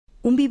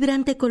Un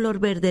vibrante color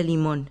verde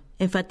limón,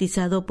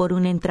 enfatizado por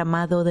un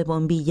entramado de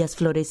bombillas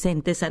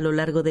fluorescentes a lo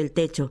largo del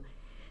techo,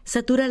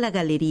 satura la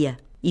galería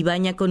y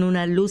baña con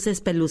una luz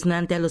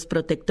espeluznante a los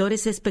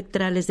protectores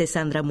espectrales de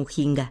Sandra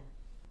Mujinga.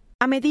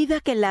 A medida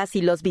que las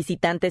y los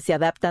visitantes se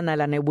adaptan a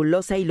la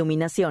nebulosa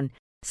iluminación,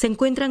 se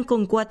encuentran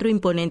con 4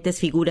 imponentes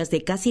figuras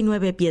de casi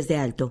 9 pies de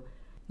alto,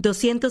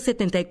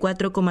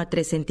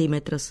 274,3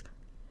 centímetros.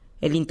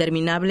 El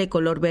interminable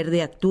color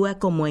verde actúa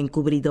como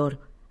encubridor,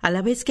 a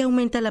la vez que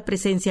aumenta la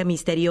presencia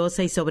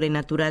misteriosa y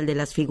sobrenatural de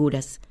las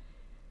figuras.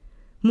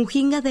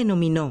 Mujinga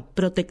denominó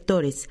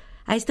protectores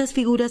a estas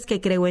figuras que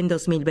creó en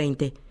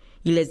 2020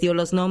 y les dio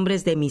los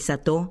nombres de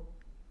Misató,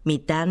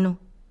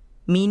 Mitano,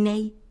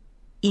 Mínei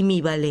y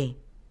Míbalé.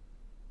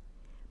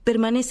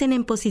 Permanecen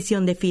en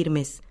posición de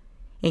firmes,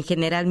 en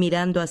general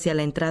mirando hacia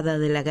la entrada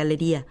de la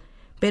galería,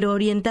 pero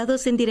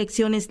orientados en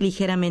direcciones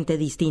ligeramente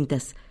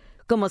distintas,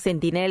 como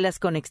centinelas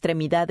con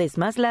extremidades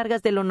más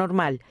largas de lo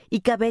normal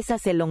y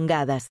cabezas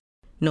elongadas.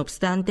 No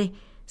obstante,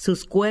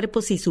 sus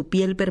cuerpos y su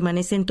piel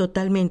permanecen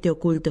totalmente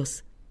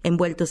ocultos,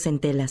 envueltos en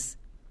telas.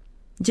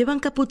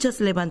 Llevan capuchas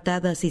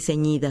levantadas y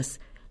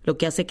ceñidas, lo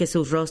que hace que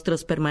sus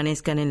rostros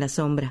permanezcan en la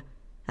sombra.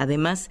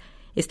 Además,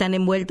 están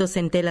envueltos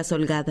en telas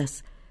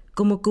holgadas,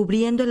 como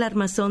cubriendo el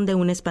armazón de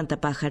un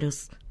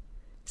espantapájaros.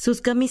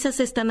 Sus camisas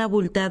están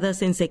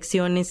abultadas en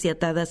secciones y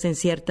atadas en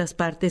ciertas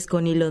partes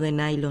con hilo de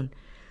nylon,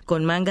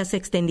 con mangas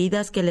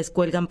extendidas que les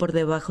cuelgan por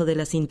debajo de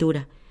la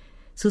cintura.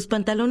 Sus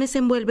pantalones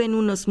envuelven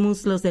unos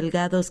muslos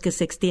delgados que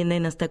se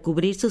extienden hasta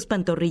cubrir sus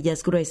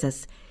pantorrillas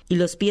gruesas y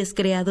los pies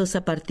creados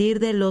a partir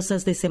de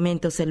losas de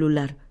cemento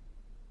celular.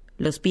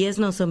 Los pies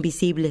no son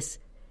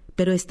visibles,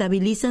 pero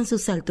estabilizan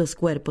sus altos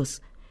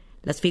cuerpos.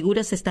 Las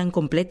figuras están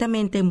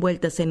completamente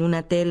envueltas en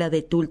una tela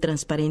de tul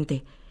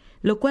transparente,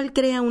 lo cual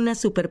crea una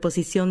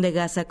superposición de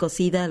gasa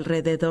cosida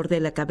alrededor de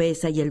la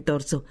cabeza y el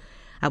torso,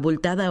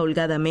 abultada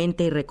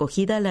holgadamente y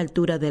recogida a la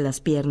altura de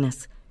las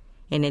piernas.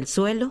 En el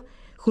suelo,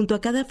 junto a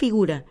cada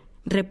figura,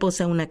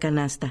 reposa una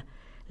canasta.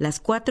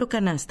 Las 4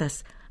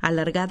 canastas,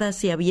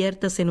 alargadas y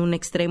abiertas en un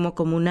extremo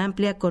como una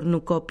amplia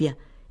cornucopia,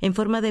 en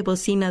forma de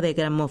bocina de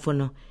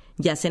gramófono,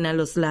 yacen a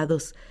los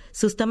lados.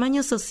 Sus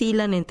tamaños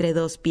oscilan entre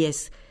 2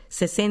 pies,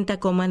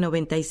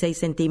 60,96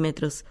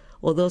 centímetros,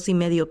 o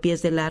 2,5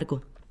 pies de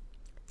largo,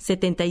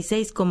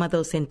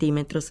 76,2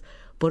 centímetros,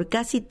 por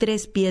casi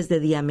 3 pies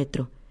de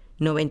diámetro,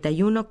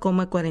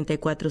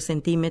 91,44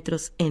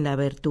 centímetros en la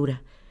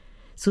abertura.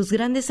 Sus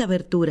grandes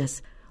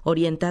aberturas,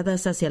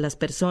 orientadas hacia las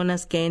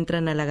personas que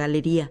entran a la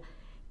galería,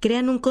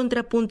 crean un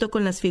contrapunto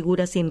con las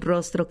figuras sin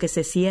rostro que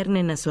se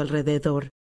ciernen a su alrededor.